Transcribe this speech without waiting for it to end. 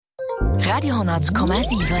Radio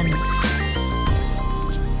 10,7.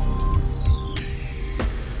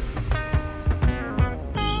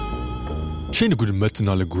 Schöne gute Mötten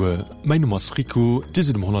alle Gue. Mein Name ist Rico,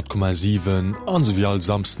 diese dem 100,7 an so wie all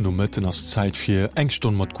samsten um Mötten als Zeit für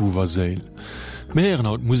Engstunde mit Groove A Séil. Wir hören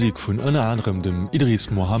heute Musik von unter anderem dem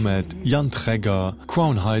Idris Mohammed, Jan Träger,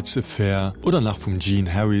 Crown Heights Affair oder nach vom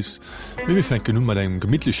Gene Harris. Wir fangen nun mit einem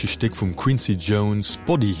gemütlichen Stück von Quincy Jones,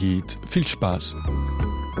 Body Heat. Viel Spaß.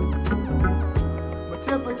 My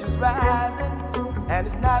temperature's rising and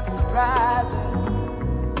it's not surprising.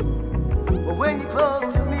 But when you're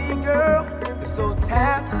close to me, girl, it's so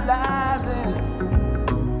tantalizing.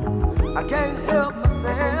 I can't help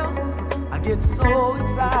myself, I get so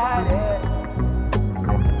excited.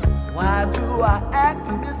 Why do I act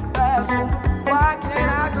in this fashion? Why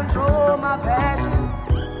can't I control my passion?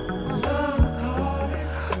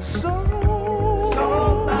 So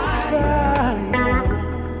fire.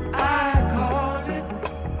 I call it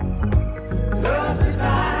love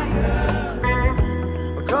desire.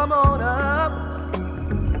 But come on up,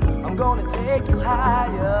 I'm gonna take you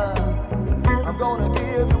higher. I'm gonna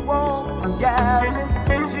give you one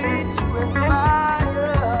guarantee to inspire.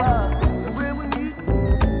 And when we meet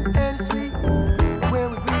and sweet, when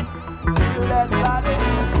we meet, feel that body.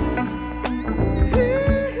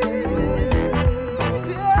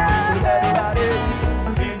 Feel that body.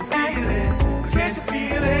 Can feel it, can't you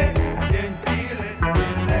feel it? Can feel it,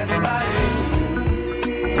 feel that body.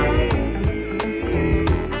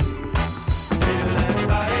 Feel that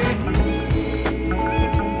body.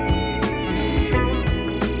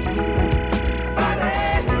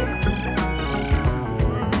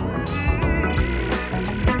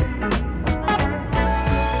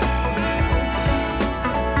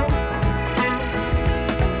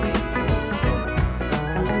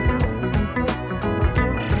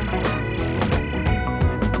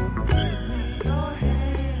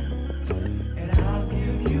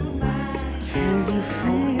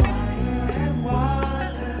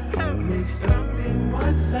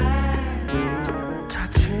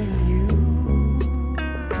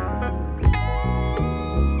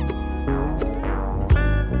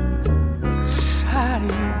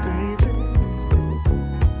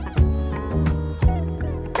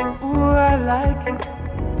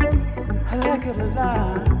 I like it a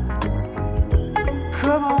lot.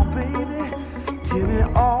 Come on, baby, give me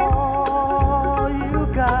all you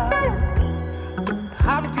got.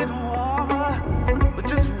 I'm getting warmer, but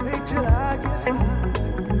just wait till I get hot.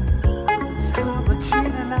 Some are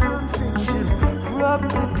cheating, I'm fiction. Rub me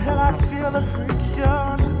till I feel the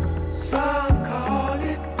friction. Some call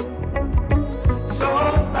it so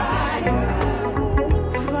fire.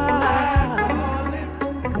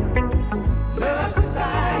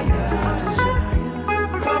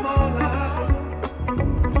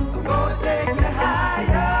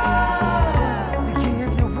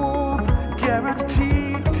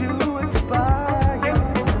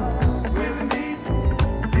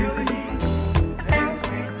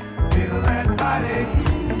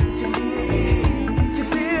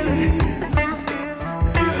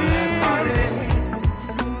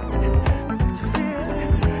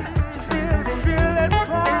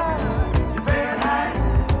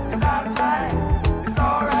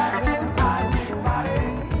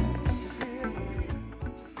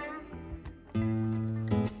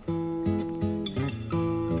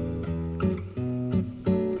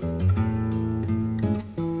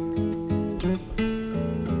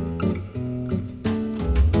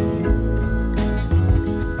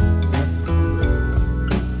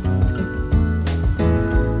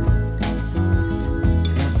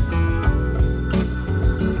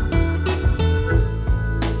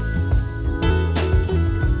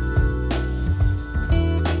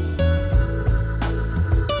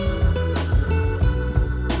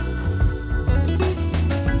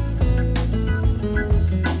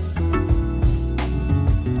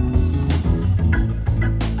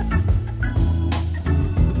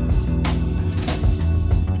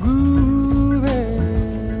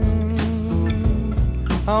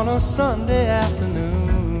 On a Sunday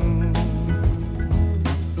afternoon,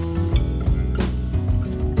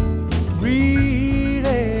 really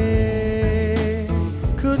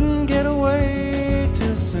couldn't get away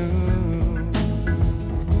too soon.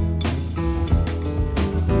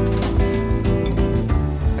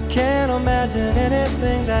 I can't imagine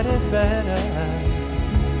anything that is better.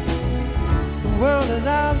 The world is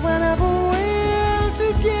ours whenever we're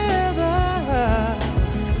together.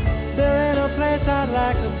 There ain't a place I'd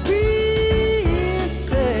like to be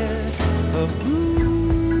instead of grooving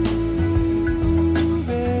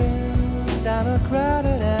down a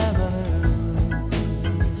crowded avenue.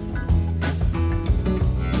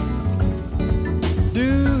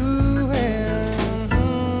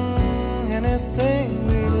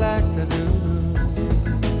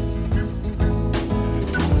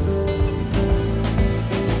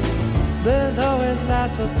 there's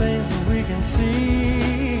lots of things we can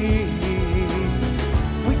see.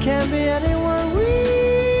 We can be anyone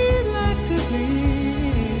we'd like to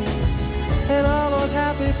be, and all those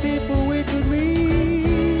happy people we could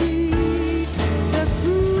meet. Just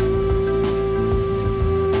grooving.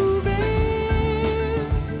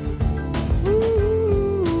 Ooh,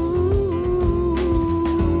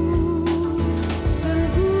 little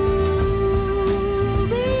grooving.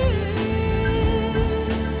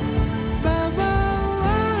 Ba ba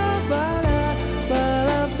ba ba ba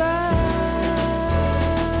ba.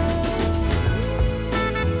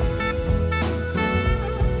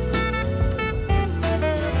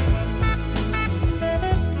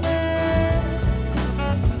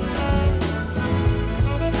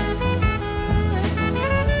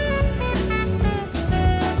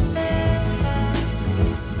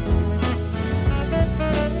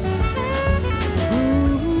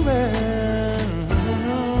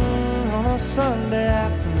 On a Sunday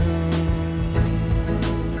afternoon,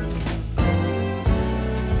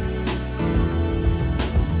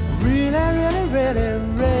 really, really, really,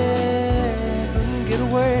 really couldn't get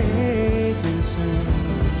away too soon.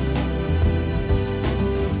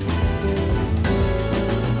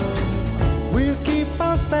 We'll keep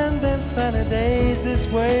on spending sunny days this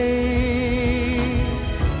way.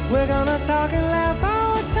 We're gonna talk and laugh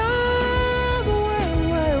our time away,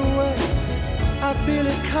 away, away. I feel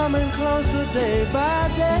it coming closer day by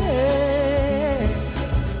day.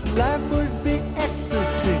 Life would be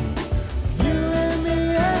ecstasy. You and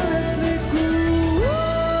me endlessly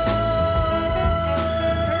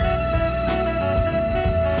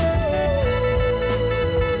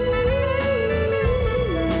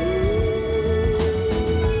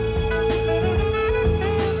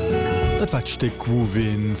Dat wat steck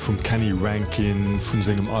Groovin vum Kenny Rankin vun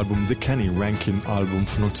segem Album The Kenny Rankin Album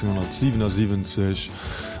von 1977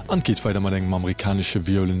 angeht weiter mat engem amerikanische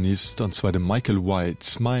Violinist anzwe dem Michael White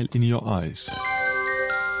Smile in Your Eyes.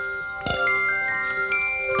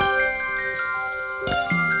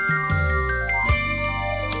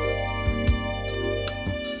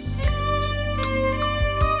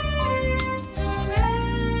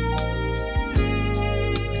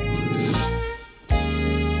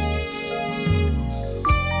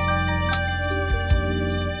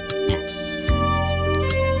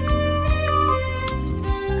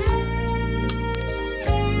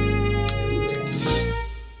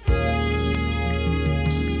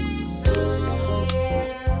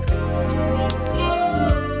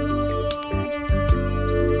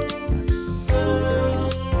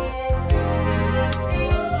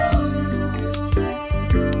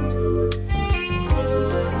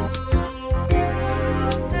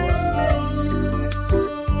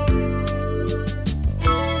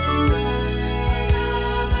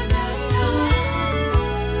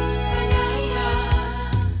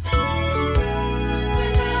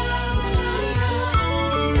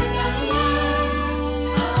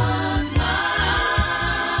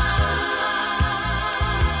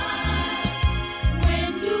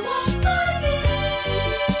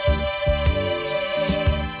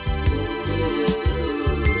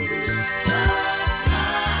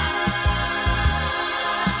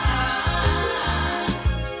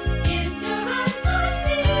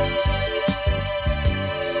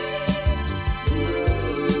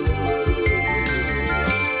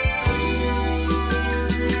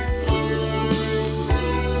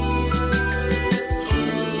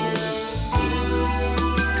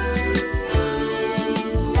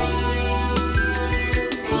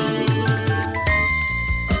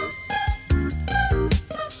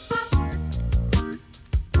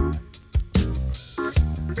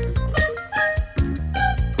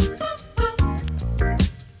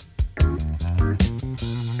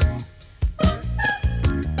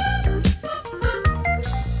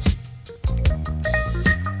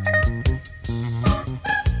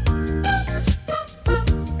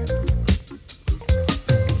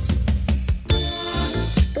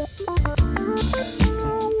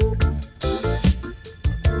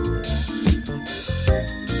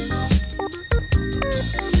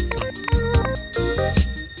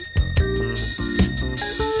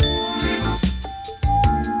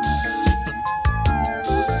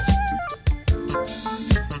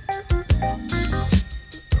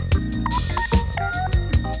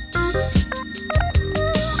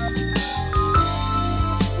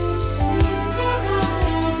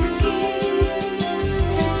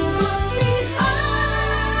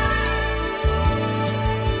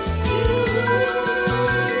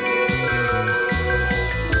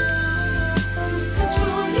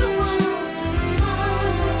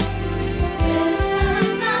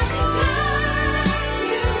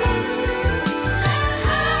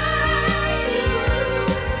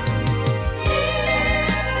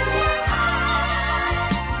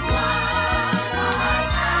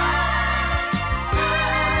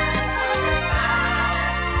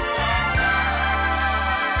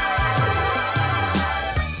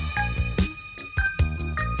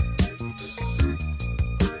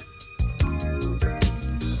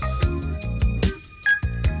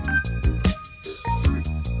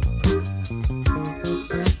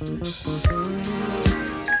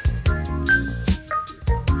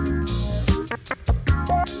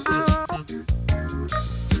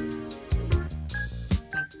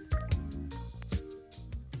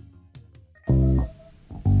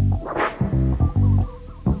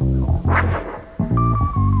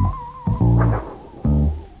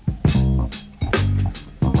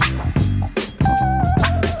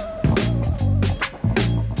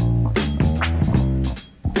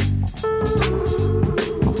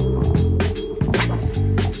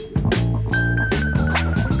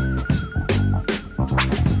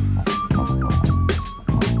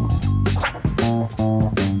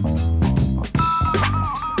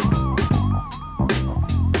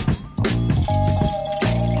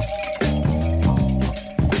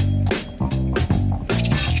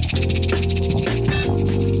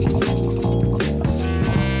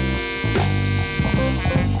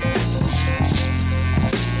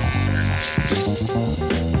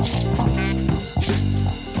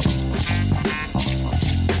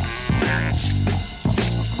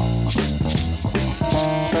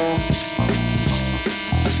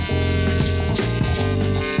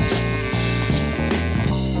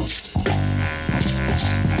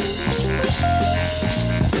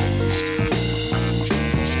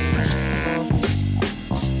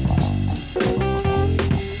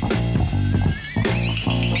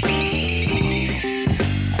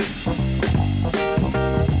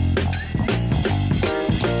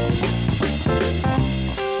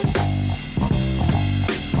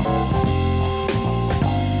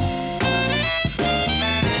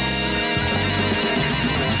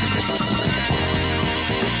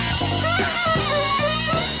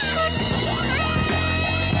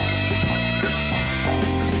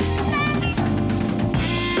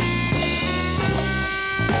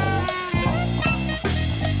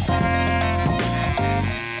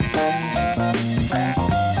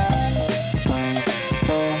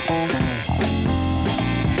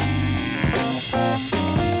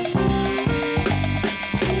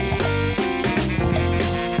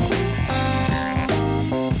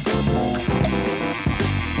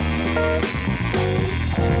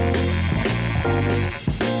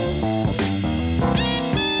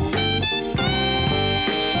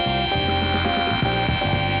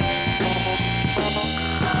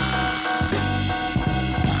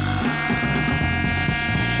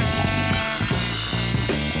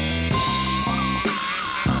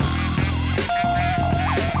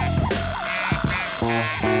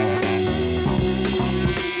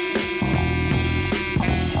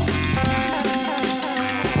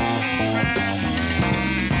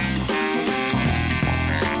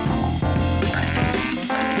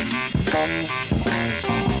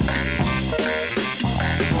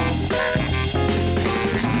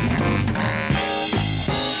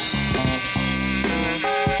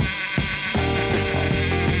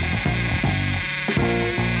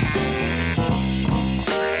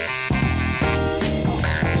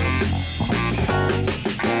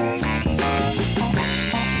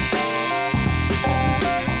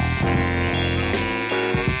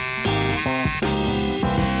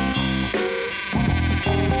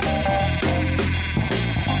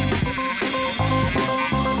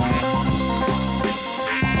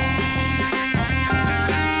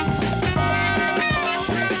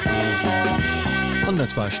 an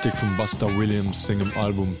dat war Stück vum Buster Williams singem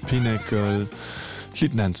Album Pinnacle.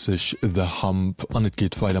 Lied nennt sich The Hump an et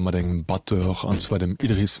geht weiter mat engem Butter anzwa dem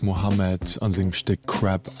Idris Mohammed an segem Stück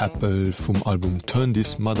Crab Apple vum Album Turn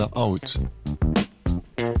This Mother Out.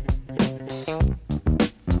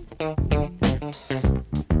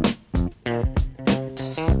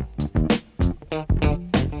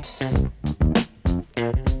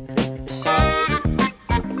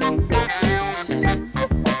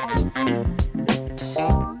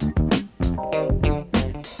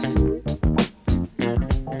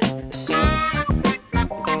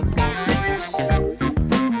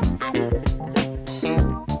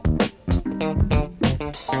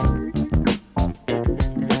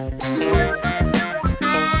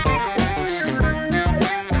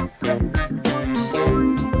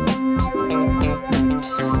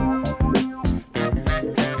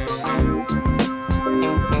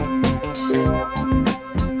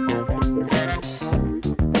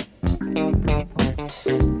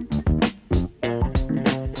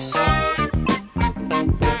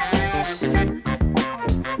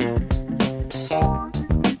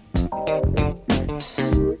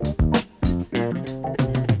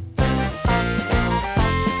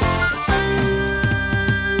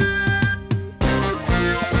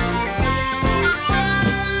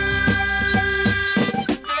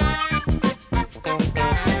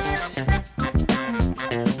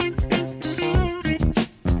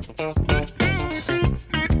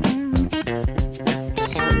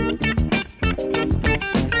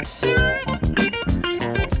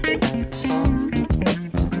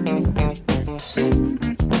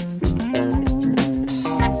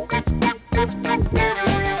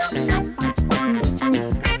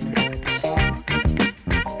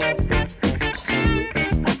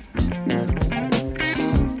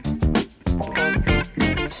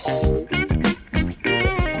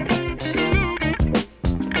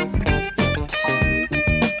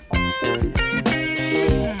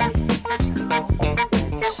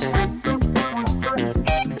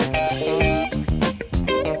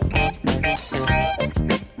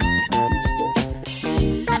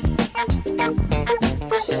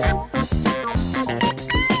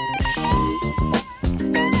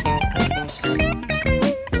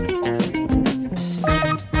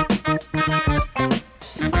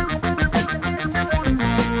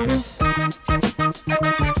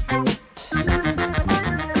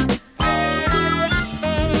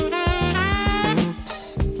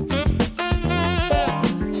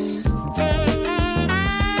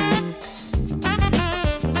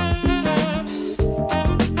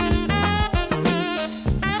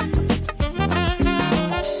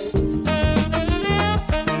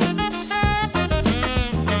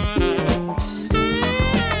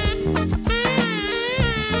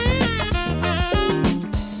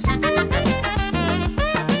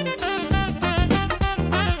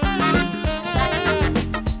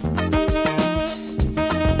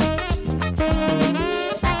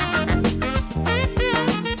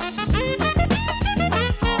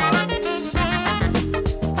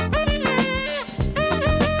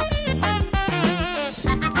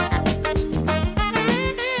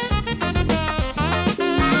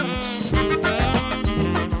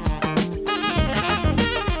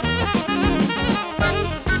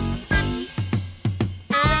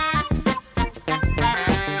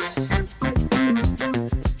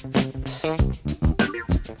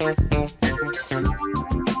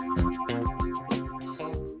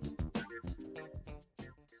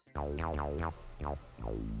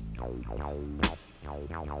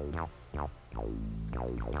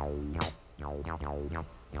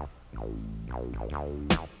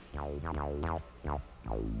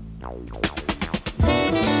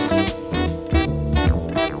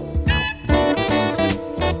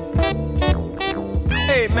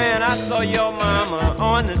 Hey man, I saw your mama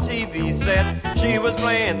on the TV set. She was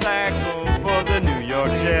playing tackle for the New York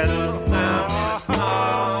Jets. Sound is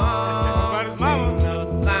song. Sing the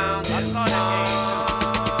sound is song.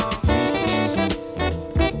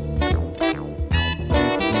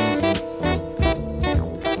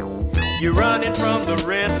 You running from the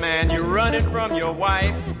red man, you running from your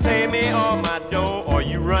wife. Pay me all my dough, or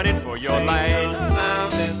you running for your life.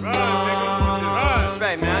 Sound is song. That's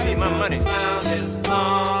right, man. I need my money. Sound is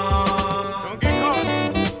song. Don't get caught.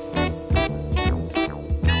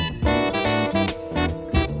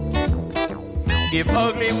 If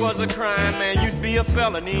ugly was a crime, man, you'd be a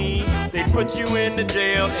felony. They put you in the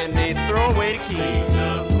jail and they throw away the key.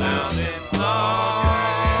 The sound is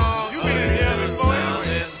song. You've been in jail before. Sound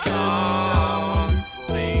is song.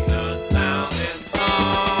 Sing the sound is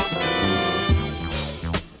song.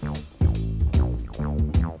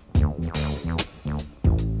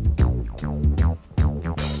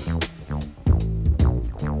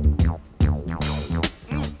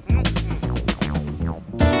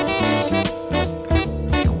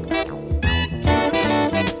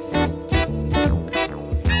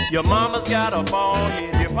 Your mama's got a bald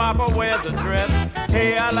head, your papa wears a dress.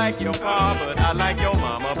 Hey, I like your car, but I like your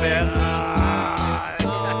mama best.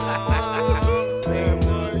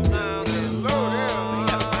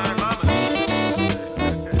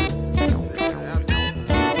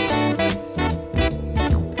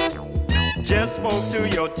 Just spoke to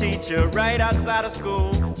your teacher right outside of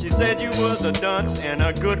school. She said you was a dunce and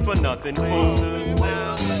a good-for-nothing fool.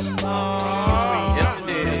 Yes, you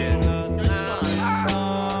did.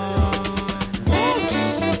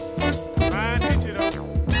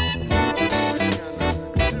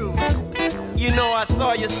 You know, I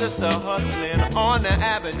saw your sister hustling on the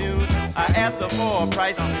avenue. I asked her for a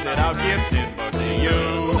price and said I'll give $10 to you.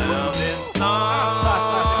 Sounding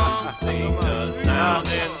song, sing the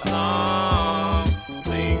sounding song,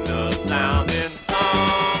 sing the sounding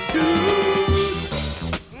song, dude.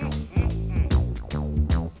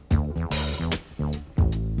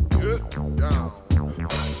 Good job.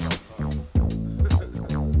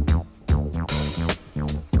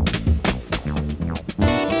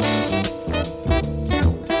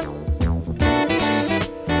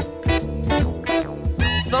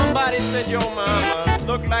 Somebody said your mama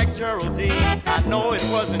looked like Geraldine. I know it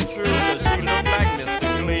wasn't true, but she looked like Mr.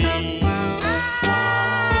 Clean. Now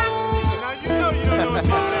you know you don't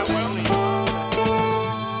know that well.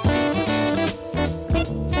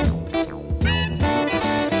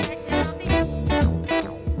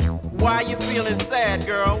 Why you feeling sad,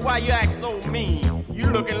 girl? Why you act so mean? You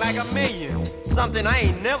looking like a million, something I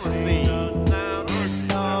ain't never seen.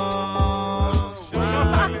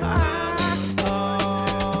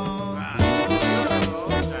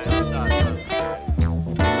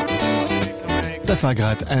 Dat war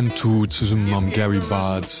grad N2 zusum am Gary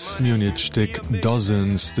Bards Munitstick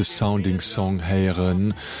Dozens de Sounding Song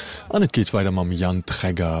heieren, an et geht weiter mam Jan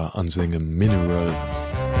Träger an segem Mineral.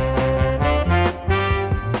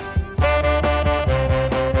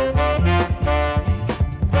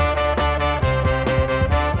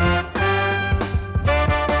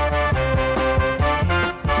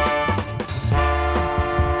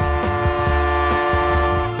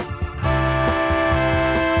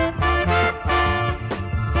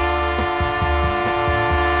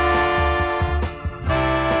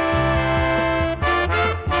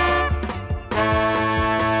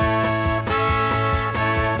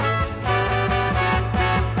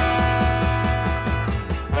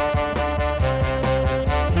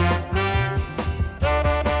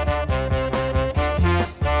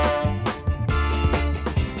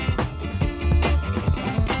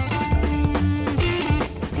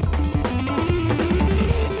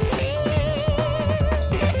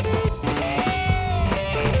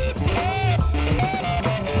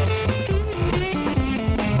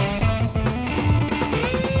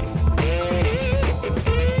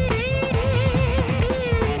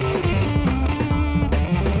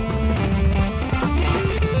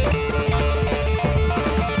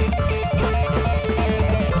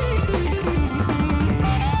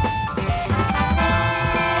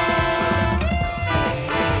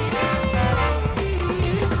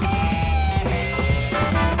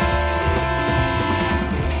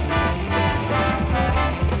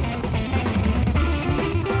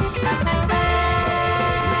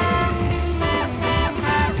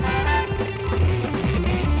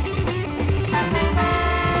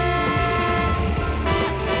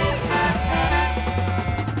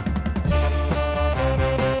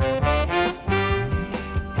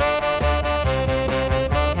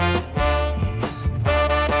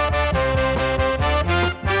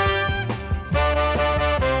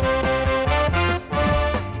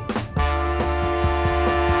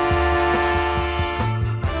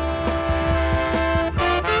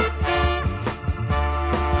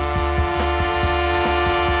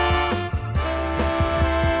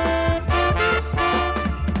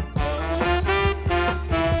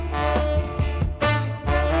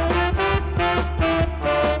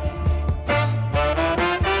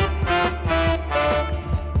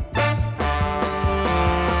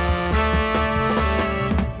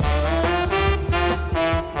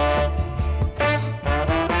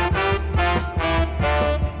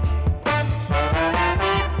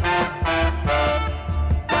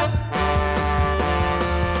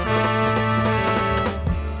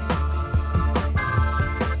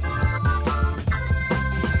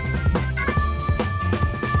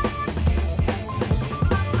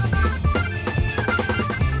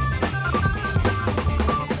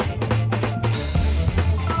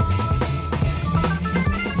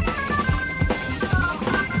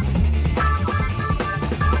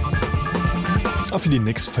 die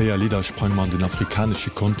nächst feier Lieder sprang man den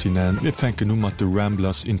afrikanische Kontinent. Wir fenken nun mat de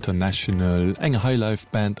Ramblers International, eng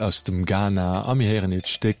Highlife-Band aus dem Ghana, am heren et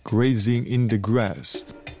Steck Grazing in the Grass.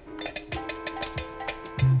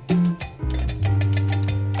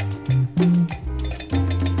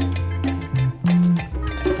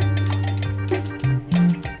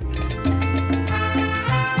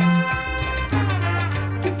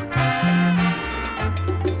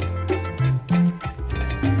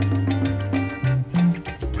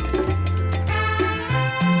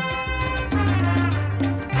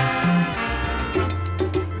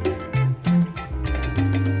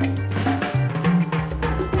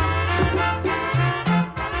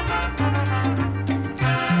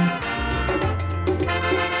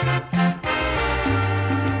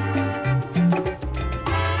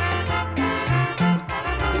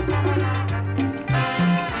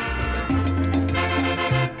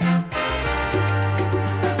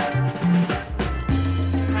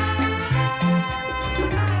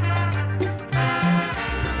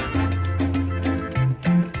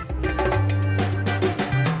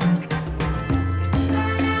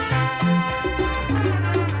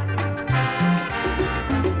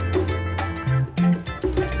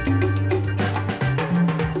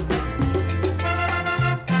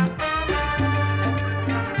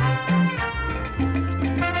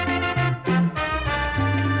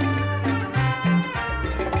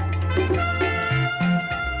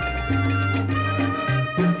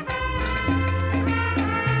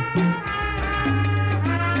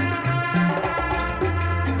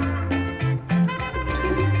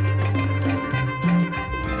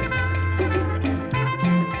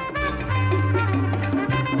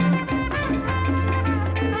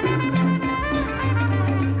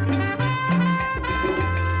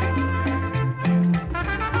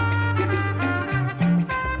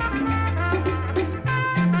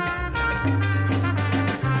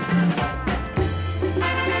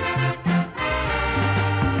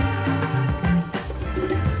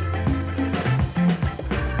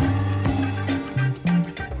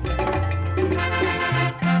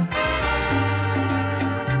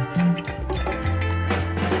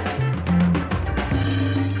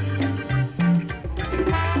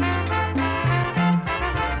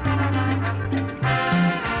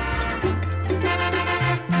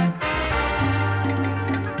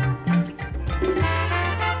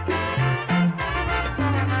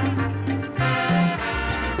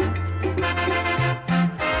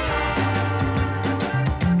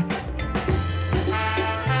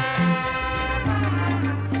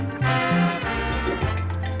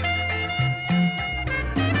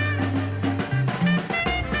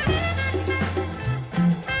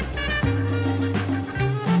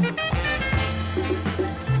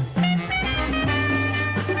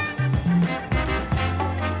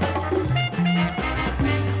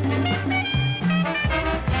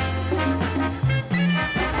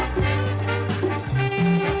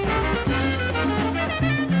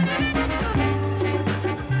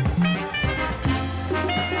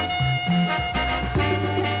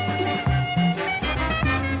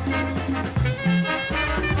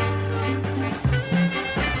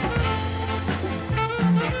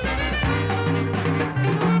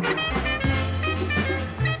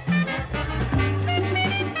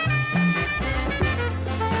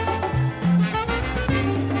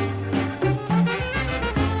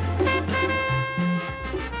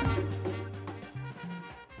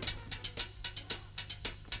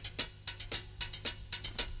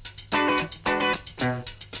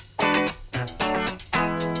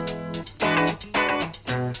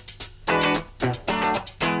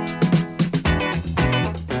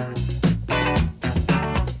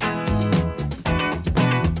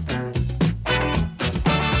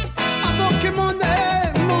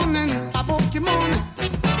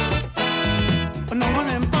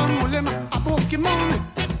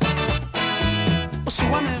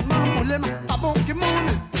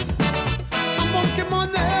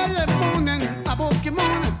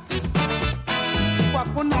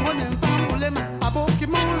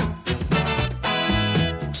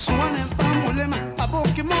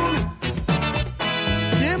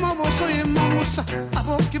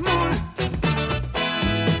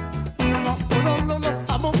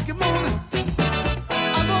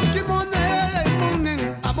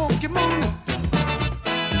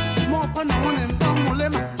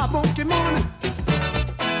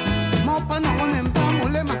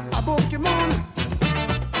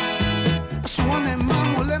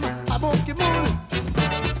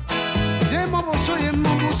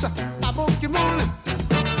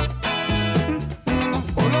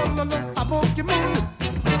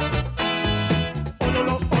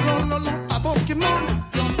 Pokemon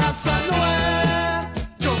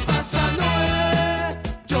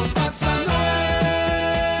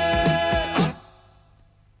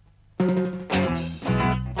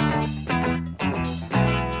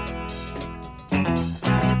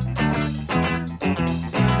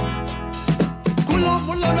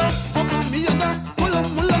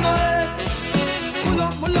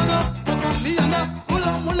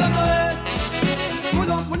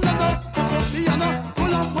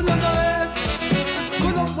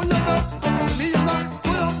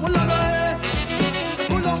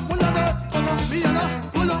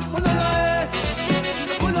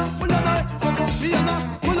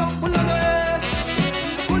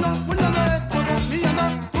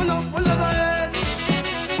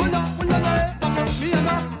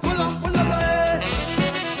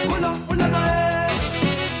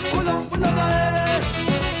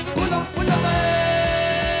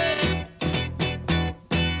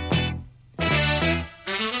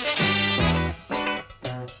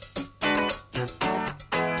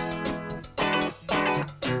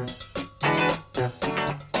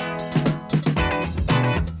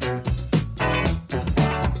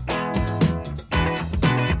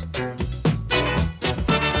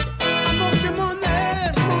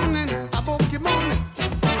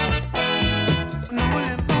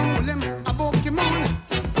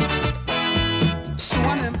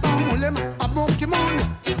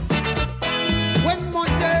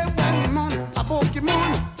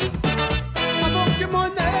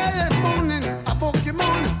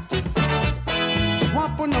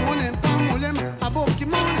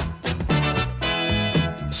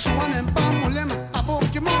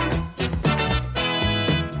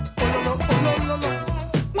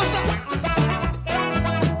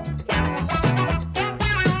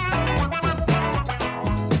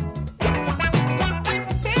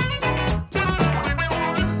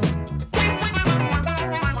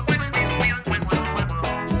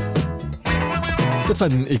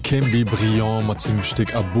Den Ekembi brillant mat zum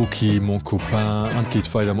Steck Aboki, mon copain,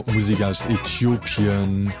 angeht weiter mat Musik aus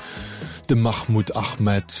Äthiopien, de Mahmoud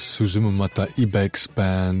Ahmed, so summe mat der Ibex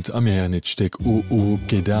Band, am her net Steck O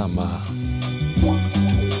Gedama.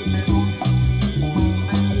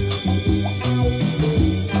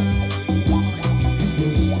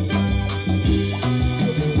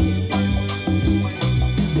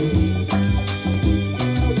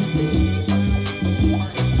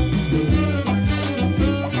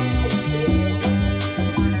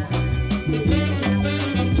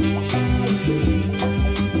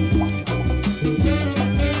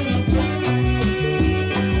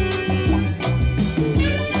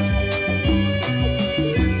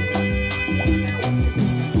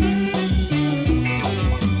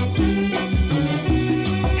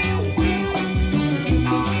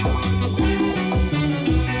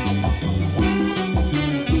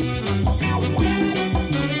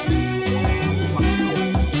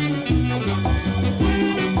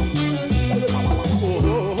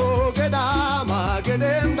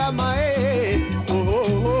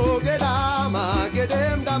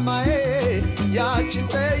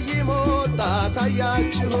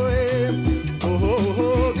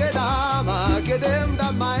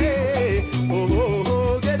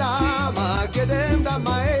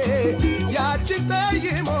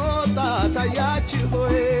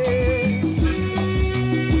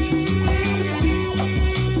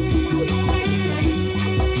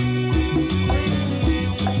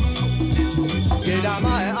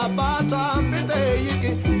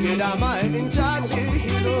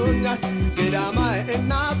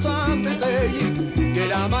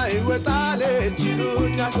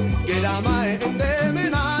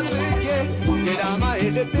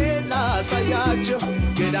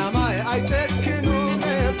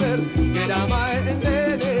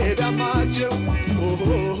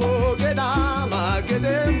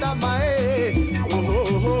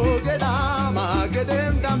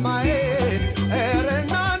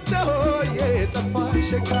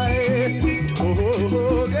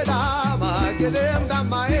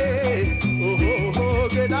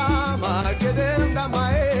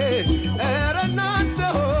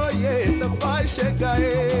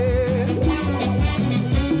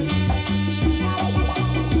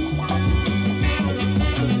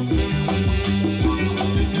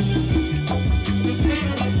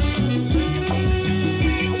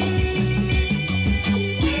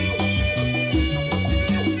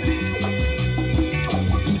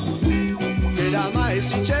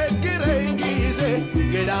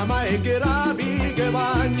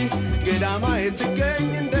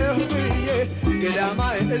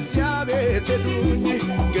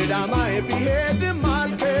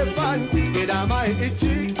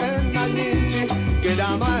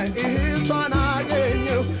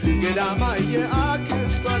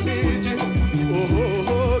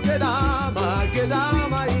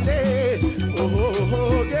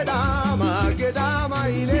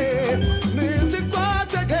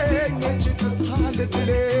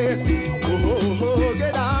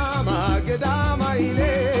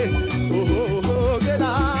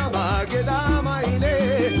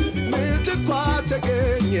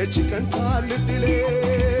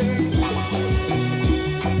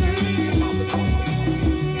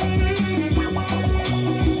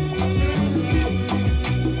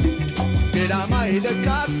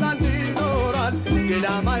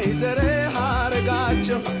 ገዳማይ ዘሬ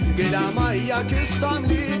ሀረጋቸው ገዳማይ ያክስቷም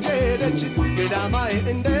ልጅ ሄደች ገዳማይ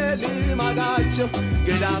እንደ ልማዳቸው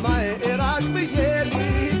ገዳማይ ኢራቅ ብዬ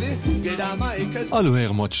ልሂድ ገዳማይ Hallo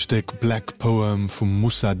Herr Motsteck Black Poem vom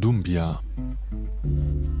Musa Dumbia.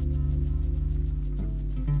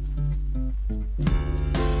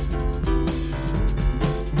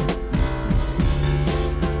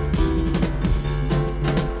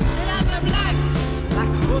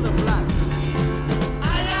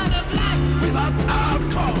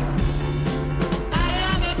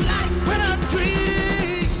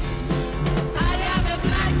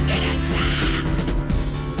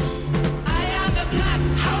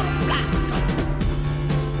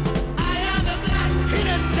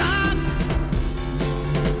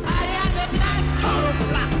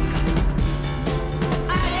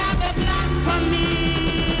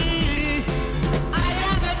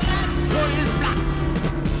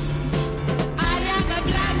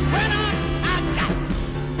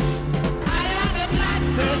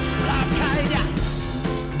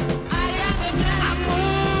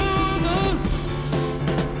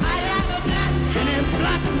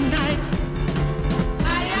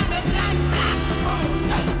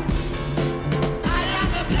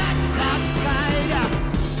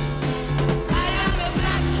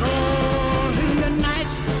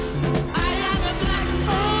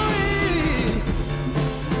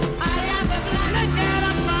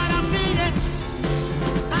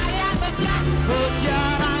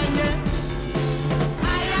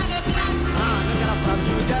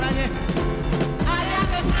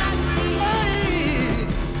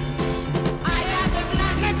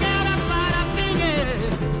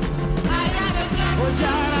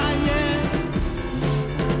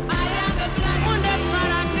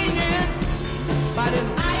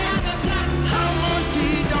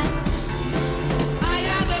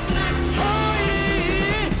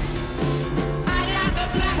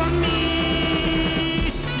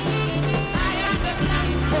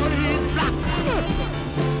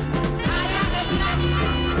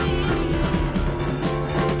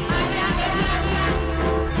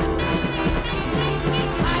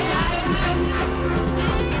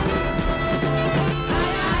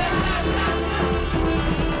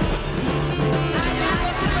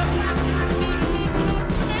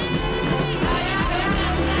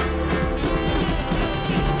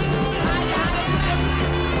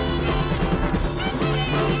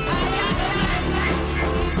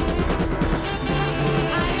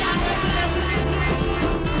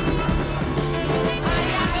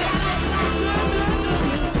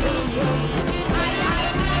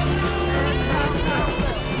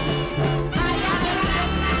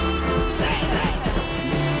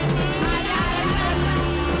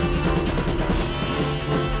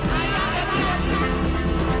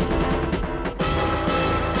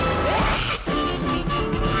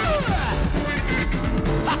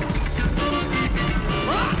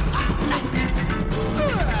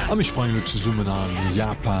 Ich spreche zu Summen an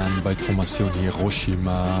Japan bei der Formation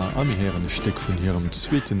Hiroshima am herren Stück von ihrem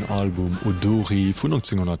zweiten Album Odori von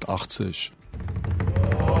 1980.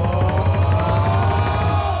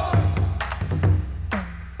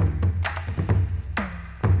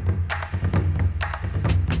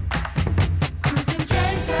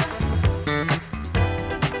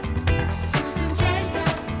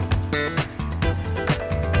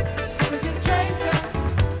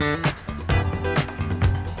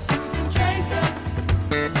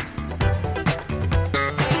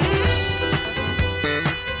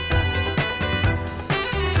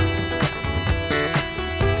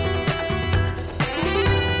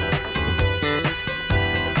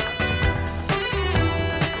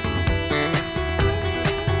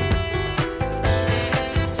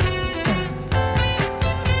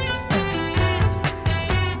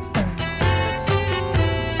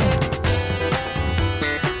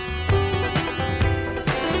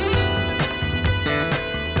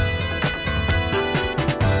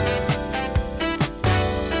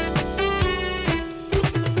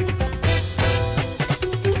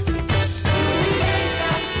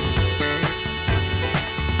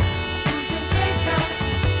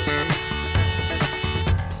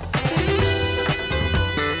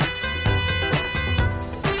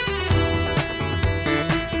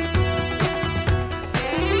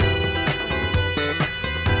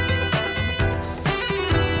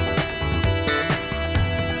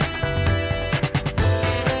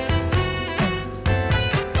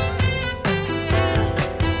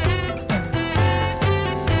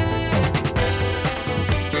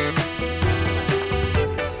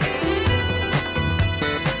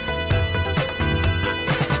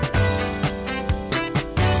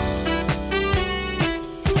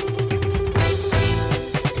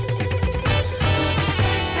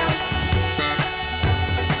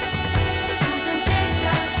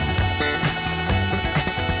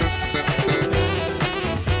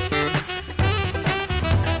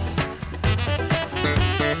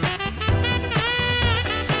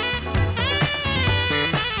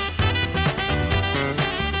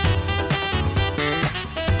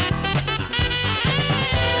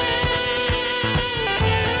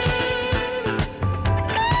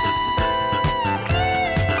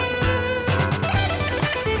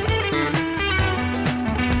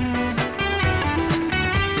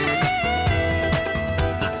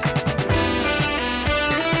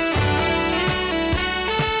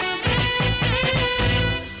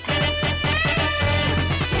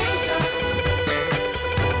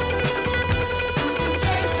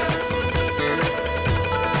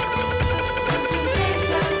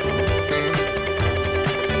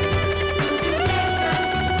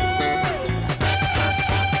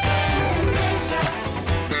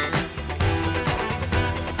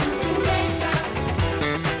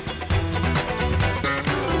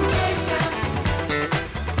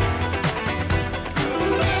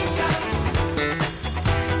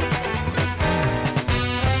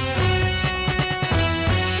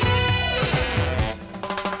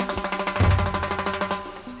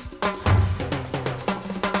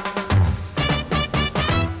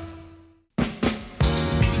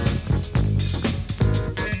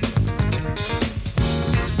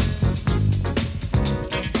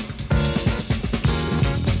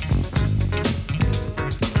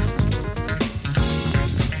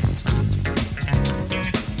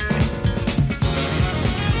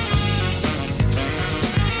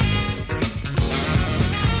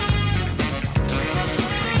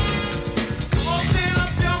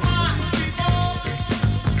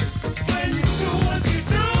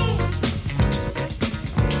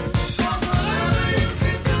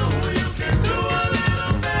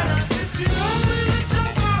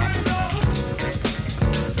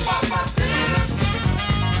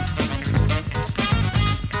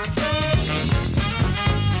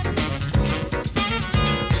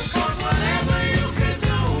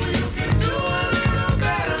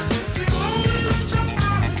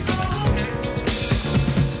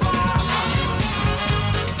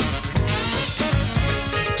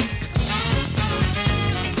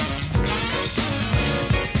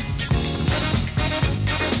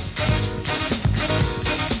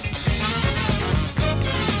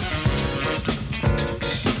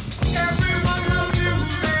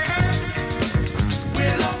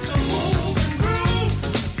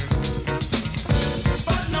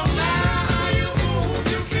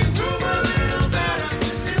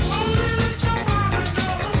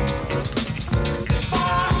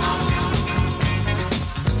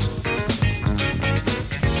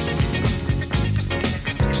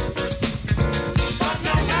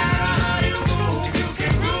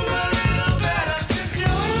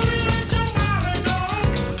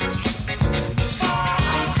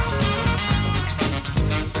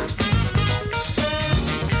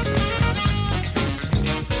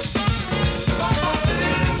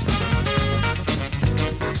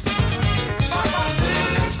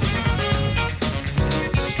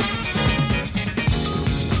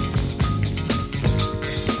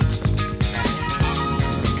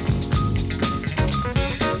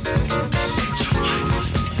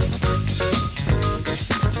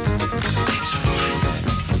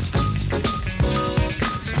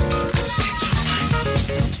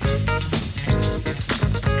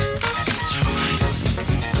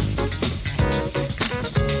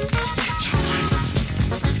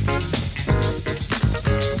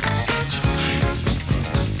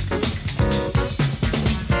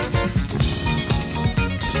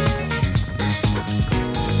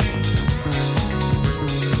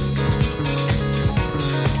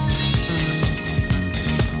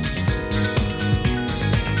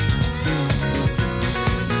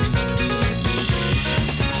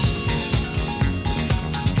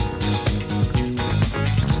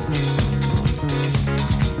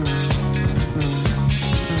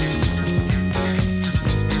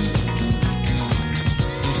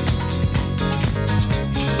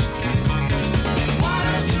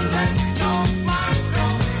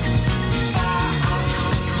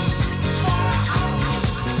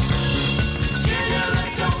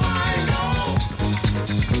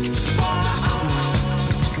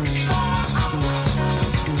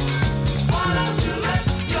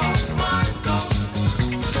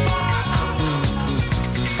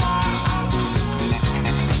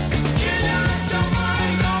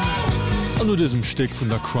 diesem Stück von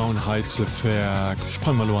der Crown Heizelwerk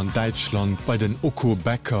sprang mal an Deutschland bei den Oko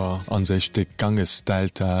Becker an sich Stück Ganges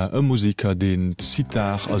Delta, ein Musiker, den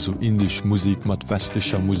Sitar, also indisch Musik mit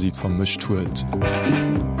westlicher Musik vermischt wird.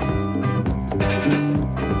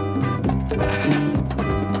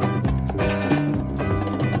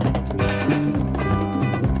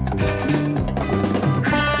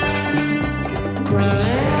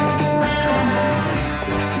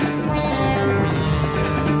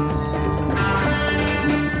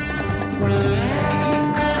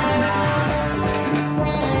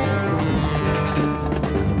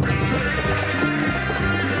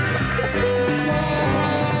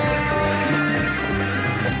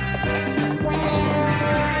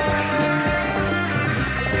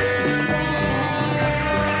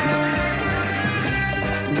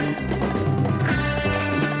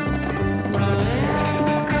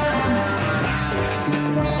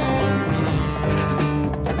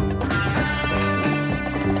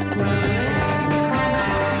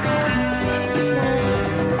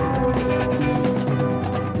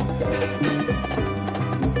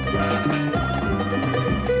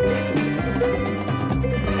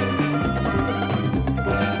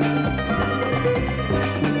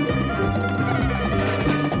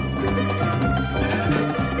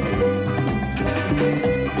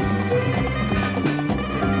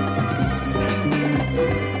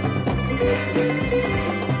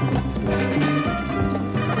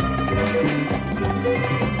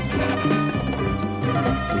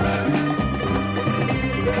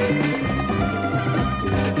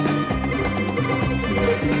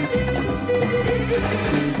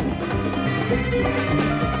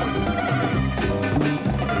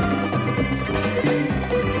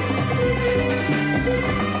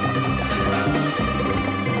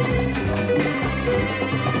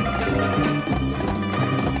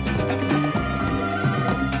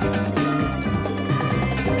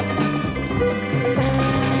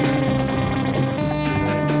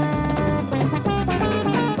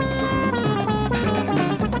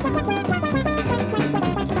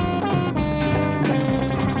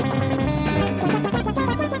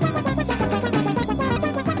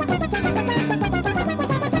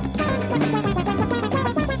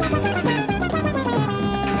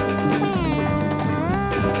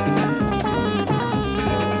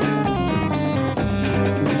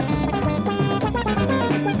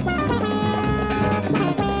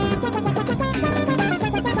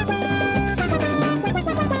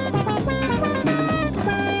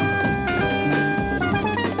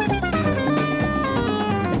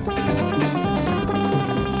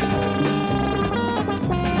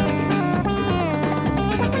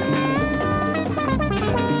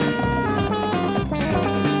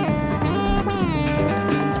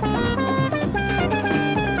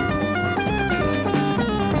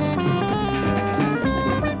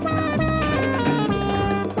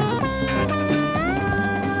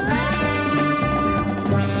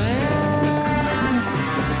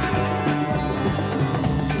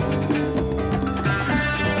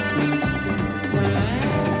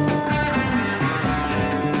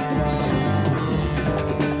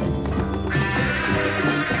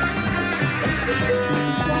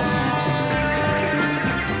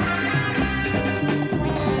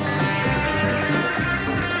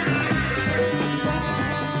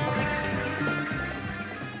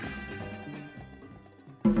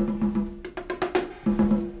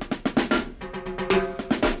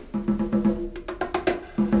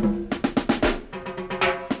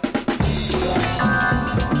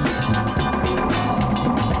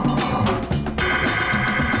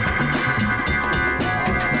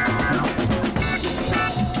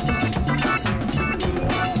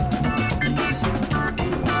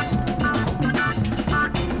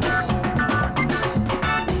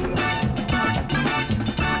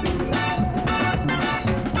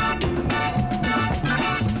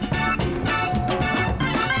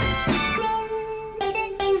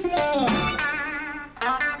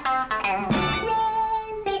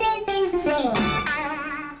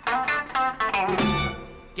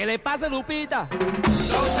 ¿Qué le pasa, Lupita? No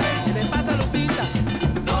sé. ¿Qué le pasa, Lupita?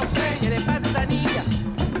 No sé. ¿Qué le pasa a esa niña?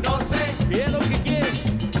 No sé. ¿Qué es lo que quiere?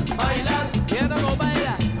 Bailar. ¿Qué no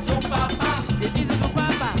baila? Su papá. ¿Qué dice su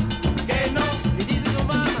papá? Que no. ¿Qué dice su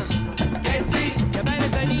mamá? Que sí. ¿Que baila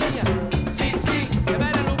esa niña? Sí, sí. ¿Que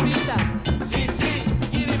baila Lupita? Sí, sí.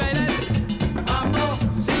 ¿Quiere bailar? Mambo.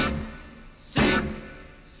 Sí. Sí.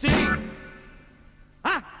 Sí.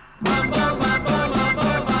 ¡Ah! Mambo, mambo, mambo,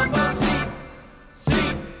 mambo, sí. Sí.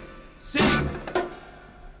 Sí.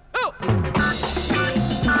 Oh!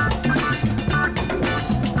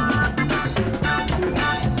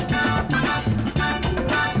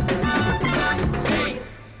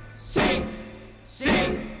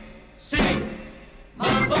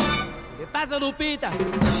 pasa Lupita?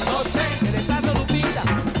 No sé. ¿Qué le pasa Lupita?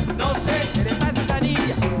 No sé. ¿Qué le pasa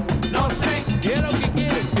Tanilla? No sé. ¿Qué es lo que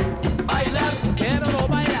quiere? Bailar. Pero no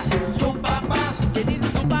baila. Su papá. ¿Qué dice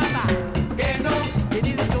su papá? Que no. ¿Qué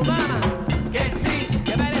dice su mamá? Que sí.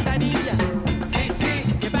 Que baila Tanilla. Sí, sí.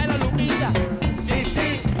 Que baila Lupita. Sí, sí.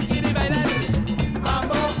 Quiere bailar.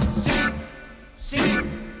 Mambo. Sí. Sí.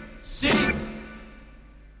 Sí.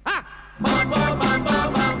 ¡Ah! Mambo, mambo,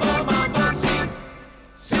 mambo, mambo, sí.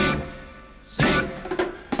 Sí. Sí.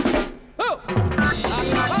 ¡Oh! ¡A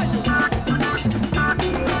caballo! ¡A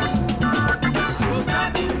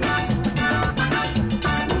gozar!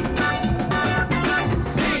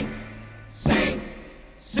 Sí. Sí.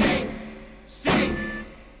 Sí. Sí.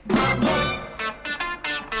 Mambo.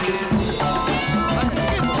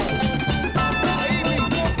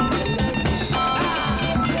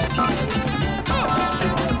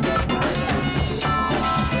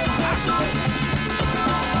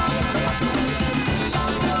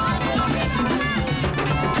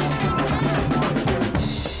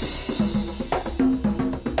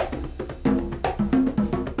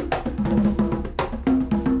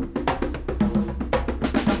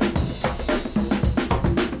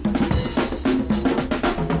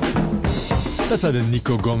 Dat war den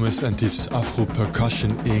Nico Gomez and his Afro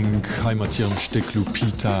Percussion Inc. Heimatierem Steck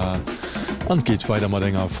Lupita. Angeht weiter mat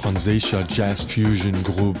enger franzécher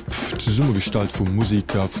JazzFusion-Grupp, zu Summegestalt vum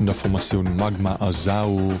Musiker vun der Formation Magma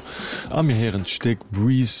Asao, am mir heren Steck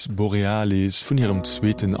Breeze Borealis vun ihrem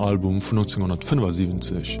zweiten Album vun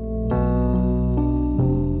 1975.